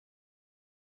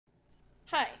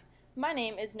Hi, my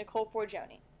name is Nicole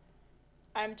Forgione.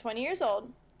 I'm 20 years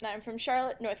old and I'm from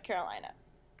Charlotte, North Carolina.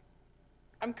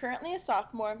 I'm currently a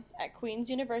sophomore at Queen's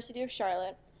University of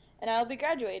Charlotte and I will be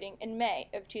graduating in May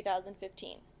of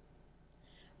 2015.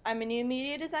 I'm a new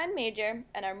media design major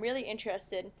and I'm really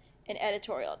interested in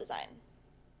editorial design.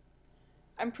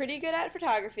 I'm pretty good at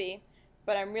photography,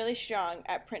 but I'm really strong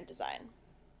at print design.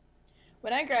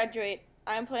 When I graduate,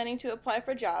 I'm planning to apply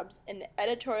for jobs in the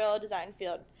editorial design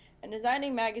field and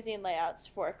designing magazine layouts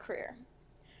for a career.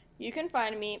 You can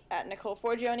find me at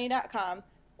NicoleForgione.com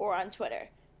or on Twitter.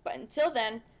 But until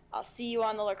then, I'll see you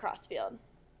on the lacrosse field.